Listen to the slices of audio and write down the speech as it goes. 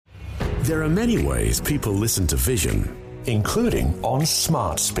There are many ways people listen to Vision, including on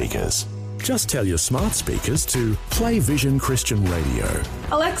smart speakers. Just tell your smart speakers to play Vision Christian Radio.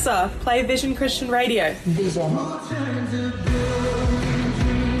 Alexa, play Vision Christian Radio. Vision.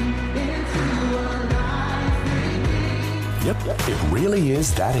 Yep, it really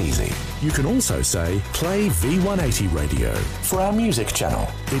is that easy. You can also say, play V180 Radio for our music channel.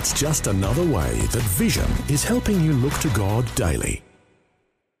 It's just another way that Vision is helping you look to God daily.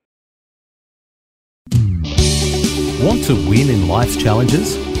 Want to win in life's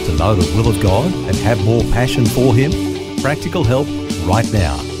challenges? To know the will of God and have more passion for Him? Practical help right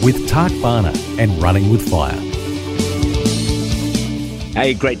now with Tak Bhana and Running with Fire.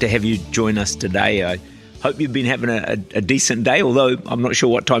 Hey, great to have you join us today. I hope you've been having a decent day, although I'm not sure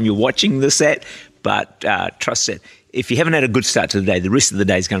what time you're watching this at, but trust that if you haven't had a good start to the day, the rest of the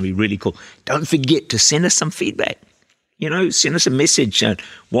day is going to be really cool. Don't forget to send us some feedback. Send us a message on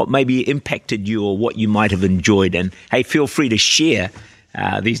what maybe impacted you or what you might have enjoyed. And hey, feel free to share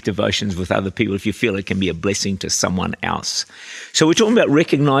these devotions with other people if you feel it can be a blessing to someone else. So we're talking about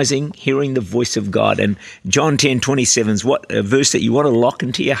recognizing, hearing the voice of God. And John 10:27 is a verse that you want to lock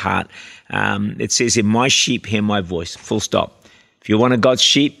into your heart. It says, "In my sheep hear my voice," full stop. If you're one of God's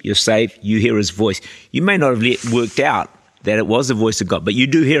sheep, you're saved, you hear His voice. You may not have yet worked out that it was the voice of God, but you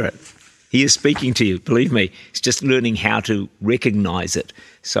do hear it. He is speaking to you, believe me. It's just learning how to recognize it.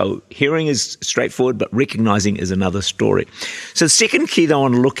 So hearing is straightforward, but recognizing is another story. So the second key that I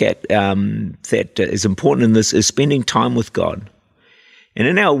want to look at that is important in this is spending time with God. And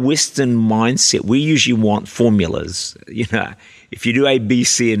in our Western mindset, we usually want formulas. If you do A, B,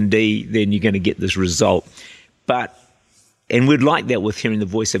 C, and D, then you're going to get this result. And we'd like that with hearing the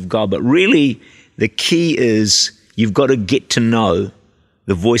voice of God. But really, the key is you've got to get to know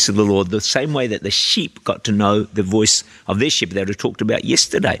the voice of the Lord, the same way that the sheep got to know the voice of their shepherd that I talked about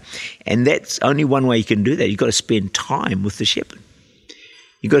yesterday. And that's only one way you can do that. You've got to spend time with the shepherd.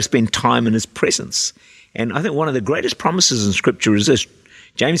 You've got to spend time in His presence. And I think one of the greatest promises in Scripture is this,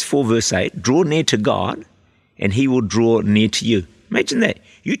 James 4 verse 8, draw near to God and He will draw near to you. Imagine that.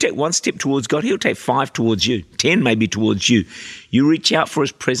 You take one step towards God, He'll take 5 towards you, 10 maybe towards you. You reach out for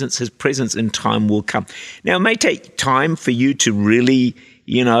His presence in time will come. Now, it may take time for you to really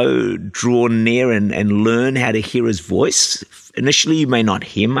draw near and learn how to hear His voice. Initially, you may not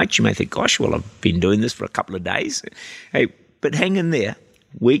hear much. You may think, gosh, well, I've been doing this for a couple of days. Hey, but hang in there.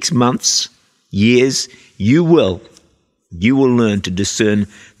 Weeks, months, years, you will learn to discern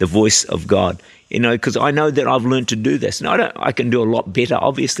the voice of God. Because I know that I've learned to do this. And I can do a lot better,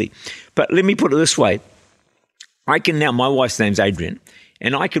 obviously. But let me put it this way. My wife's name's Adrian,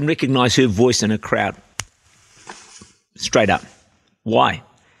 and I can recognize her voice in a crowd straight up. Why?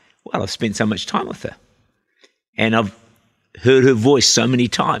 Well, I've spent so much time with her. And I've heard her voice so many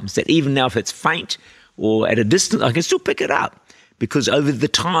times that even now if it's faint or at a distance, I can still pick it up. Because over the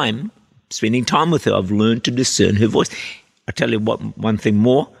time, spending time with her, I've learned to discern her voice. I tell you what, one thing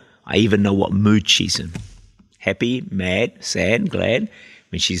more, I even know what mood she's in. Happy, mad, sad, glad.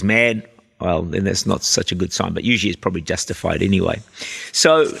 When she's mad, well, then that's not such a good sign, but usually it's probably justified anyway.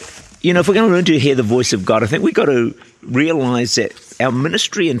 So, if we're going to learn to hear the voice of God, I think we've got to realize that our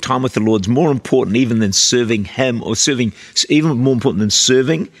ministry and time with the Lord is more important even than serving Him even more important than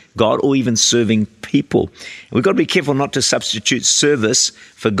serving God or even serving people. And we've got to be careful not to substitute service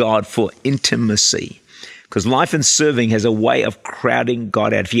for God for intimacy. Because life in serving has a way of crowding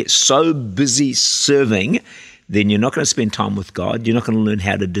God out. If you get so busy serving, then you're not going to spend time with God. You're not going to learn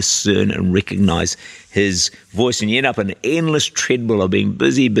how to discern and recognize His voice. And you end up in an endless treadmill of being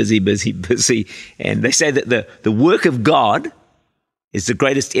busy. And they say that the work of God is the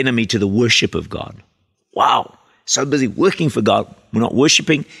greatest enemy to the worship of God. Wow. So busy working for God. We're not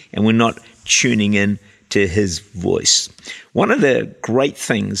worshiping and we're not tuning in to His voice. One of the great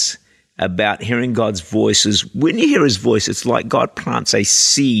things about hearing God's voice is when you hear His voice, it's like God plants a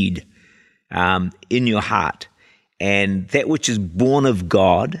seed in your heart. And that which is born of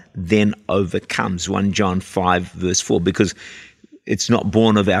God then overcomes, 1 John 5 verse 4, because it's not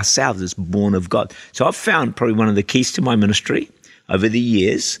born of ourselves, it's born of God. So I've found probably one of the keys to my ministry over the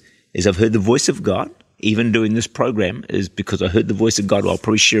years is I've heard the voice of God. Even doing this program is because I heard the voice of God. I'll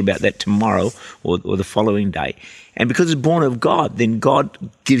probably share about that tomorrow or the following day. And because it's born of God, then God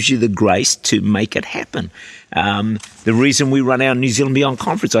gives you the grace to make it happen. The reason we run our New Zealand Beyond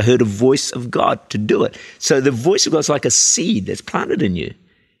Conference, I heard a voice of God to do it. So the voice of God is like a seed that's planted in you.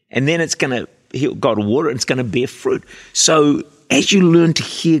 And then it's going to, God will water it, and it's going to bear fruit. So as you learn to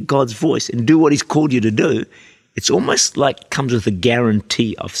hear God's voice and do what He's called you to do, it's almost like comes with a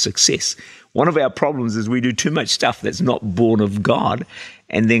guarantee of success. One of our problems is we do too much stuff that's not born of God,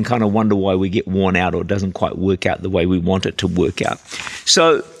 and then kind of wonder why we get worn out or it doesn't quite work out the way we want it to work out.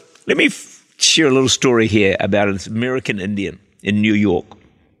 So let me share a little story here about an American Indian in New York.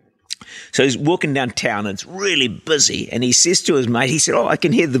 So he's walking downtown and it's really busy, and he says to his mate, he said, I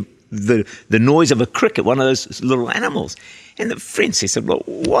can hear the noise of a cricket, one of those little animals. And the friend says, well,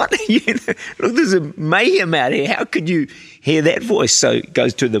 what? Look, there's a mayhem out here. How could you hear that voice? So he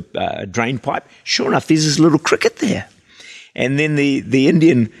goes to the drain pipe. Sure enough, there's this little cricket there. And then the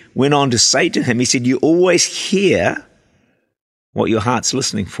Indian went on to say to him, he said, you always hear what your heart's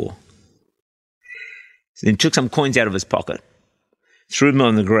listening for. So then took some coins out of his pocket, threw them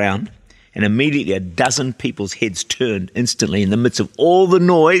on the ground, and immediately a dozen people's heads turned instantly in the midst of all the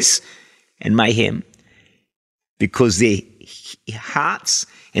noise and mayhem, because their hearts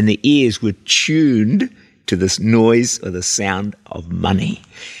and their ears were tuned to this noise or the sound of money.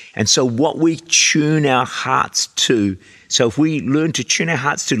 And so what we tune our hearts to, so if we learn to tune our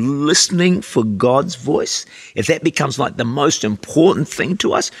hearts to listening for God's voice, if that becomes like the most important thing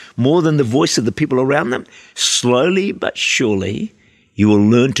to us, more than the voice of the people around them, slowly but surely, you will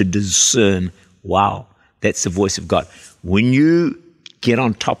learn to discern, wow, that's the voice of God. When you get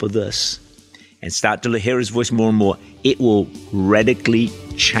on top of this and start to hear his voice more and more, it will radically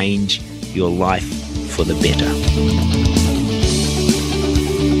change your life for the better.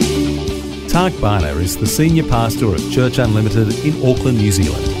 Tak Bhana is the Senior Pastor of Church Unlimited in Auckland, New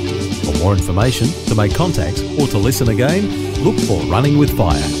Zealand. For more information, to make contact or to listen again, look for Running with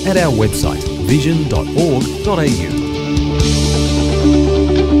Fire at our website vision.org.au.